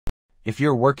If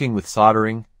you're working with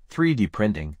soldering, 3D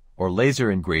printing, or laser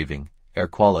engraving, air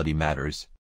quality matters.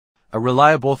 A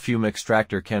reliable fume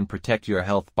extractor can protect your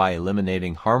health by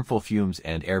eliminating harmful fumes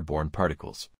and airborne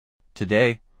particles.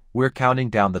 Today, we're counting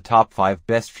down the top 5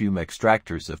 best fume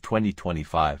extractors of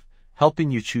 2025, helping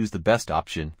you choose the best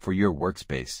option for your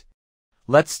workspace.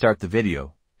 Let's start the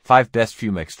video. 5 Best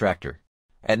Fume Extractor.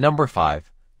 At number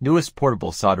 5, newest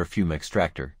portable solder fume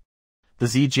extractor. The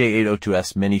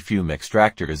ZJ802S Mini Fume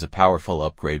Extractor is a powerful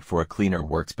upgrade for a cleaner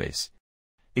workspace.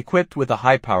 Equipped with a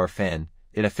high-power fan,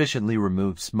 it efficiently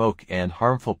removes smoke and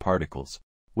harmful particles.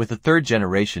 With a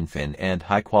third-generation fan and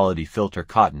high-quality filter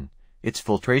cotton, its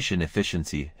filtration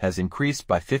efficiency has increased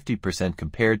by 50%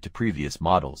 compared to previous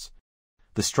models.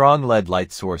 The strong LED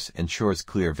light source ensures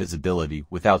clear visibility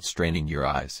without straining your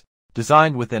eyes.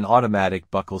 Designed with an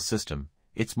automatic buckle system,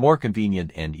 it's more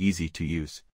convenient and easy to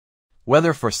use.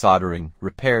 Whether for soldering,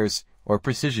 repairs, or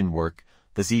precision work,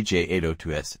 the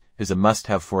ZJ802S is a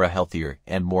must-have for a healthier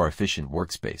and more efficient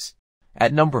workspace.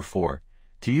 At number 4,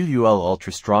 TUUL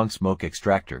Ultra Strong Smoke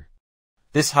Extractor.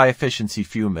 This high-efficiency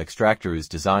fume extractor is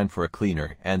designed for a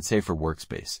cleaner and safer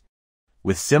workspace.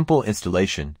 With simple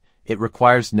installation, it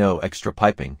requires no extra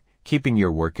piping, keeping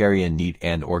your work area neat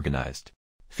and organized.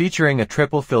 Featuring a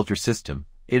triple filter system,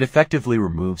 it effectively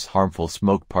removes harmful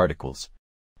smoke particles.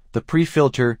 The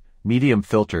pre-filter, medium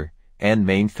filter, and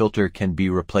main filter can be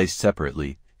replaced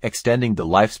separately, extending the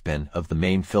lifespan of the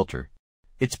main filter.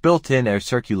 Its built-in air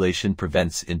circulation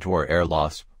prevents indoor air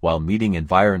loss while meeting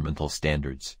environmental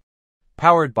standards.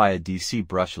 Powered by a DC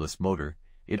brushless motor,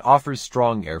 it offers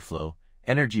strong airflow,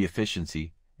 energy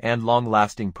efficiency, and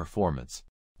long-lasting performance.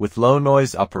 With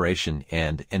low-noise operation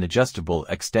and an adjustable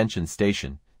extension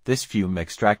station, this fume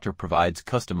extractor provides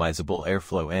customizable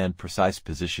airflow and precise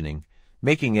positioning,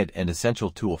 making it an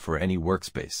essential tool for any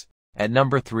workspace. At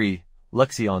number 3,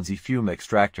 LUXIANZI Fume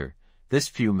Extractor. This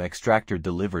fume extractor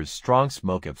delivers strong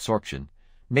smoke absorption,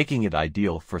 making it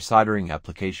ideal for soldering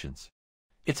applications.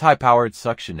 Its high-powered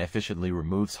suction efficiently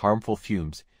removes harmful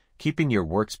fumes, keeping your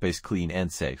workspace clean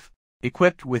and safe.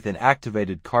 Equipped with an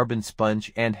activated carbon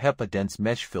sponge and HEPA-dense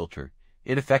mesh filter,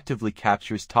 it effectively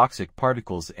captures toxic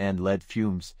particles and lead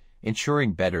fumes,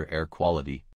 ensuring better air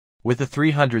quality. With a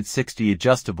 360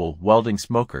 adjustable welding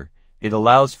smoker, it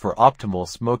allows for optimal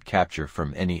smoke capture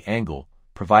from any angle,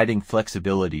 providing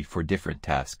flexibility for different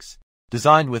tasks.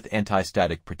 Designed with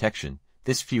anti-static protection,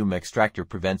 this fume extractor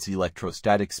prevents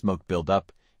electrostatic smoke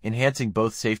buildup, enhancing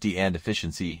both safety and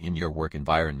efficiency in your work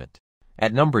environment.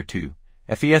 At number 2,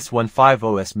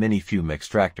 FES150S Mini Fume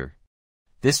Extractor.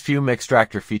 This fume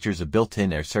extractor features a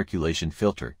built-in air circulation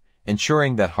filter,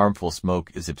 ensuring that harmful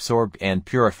smoke is absorbed and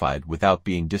purified without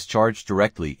being discharged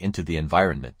directly into the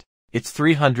environment. Its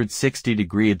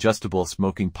 360-degree adjustable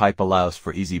smoking pipe allows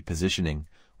for easy positioning,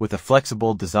 with a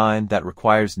flexible design that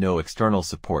requires no external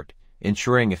support,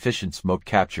 ensuring efficient smoke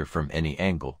capture from any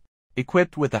angle.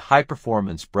 Equipped with a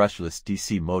high-performance brushless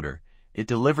DC motor, it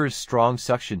delivers strong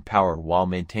suction power while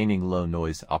maintaining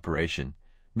low-noise operation,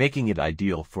 making it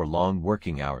ideal for long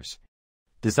working hours.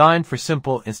 Designed for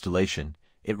simple installation,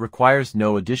 it requires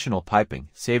no additional piping,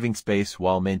 saving space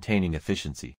while maintaining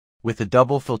efficiency. With a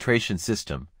double filtration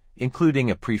system, including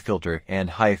a pre-filter and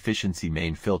high-efficiency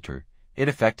main filter, it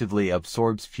effectively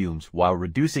absorbs fumes while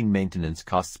reducing maintenance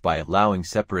costs by allowing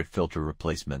separate filter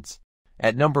replacements.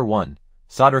 At number 1,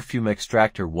 Solder Fume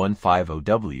Extractor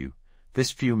 150W.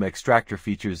 This fume extractor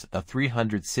features a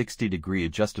 360-degree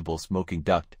adjustable smoking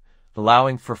duct,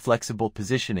 allowing for flexible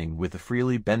positioning with a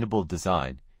freely bendable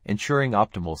design, ensuring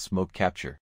optimal smoke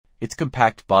capture. Its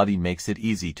compact body makes it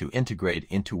easy to integrate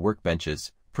into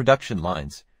workbenches, production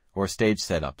lines, or stage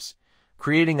setups,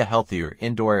 creating a healthier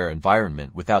indoor air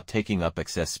environment without taking up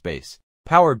excess space.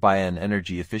 Powered by an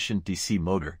energy-efficient DC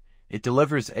motor, it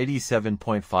delivers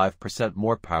 87.5%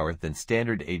 more power than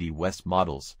standard 80W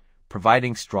models,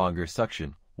 providing stronger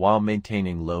suction while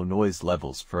maintaining low noise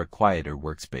levels for a quieter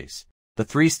workspace. The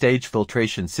 3-stage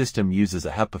filtration system uses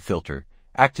a HEPA filter,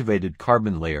 activated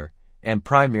carbon layer, and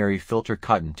primary filter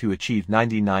cotton to achieve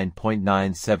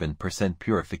 99.97%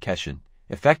 purification,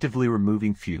 effectively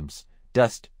removing fumes,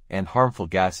 dust, and harmful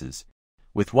gases.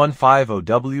 With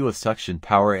 150W of suction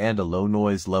power and a low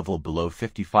noise level below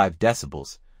 55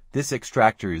 decibels, this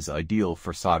extractor is ideal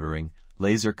for soldering,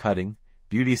 laser cutting,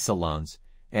 beauty salons,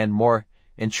 and more,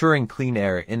 ensuring clean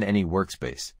air in any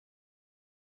workspace.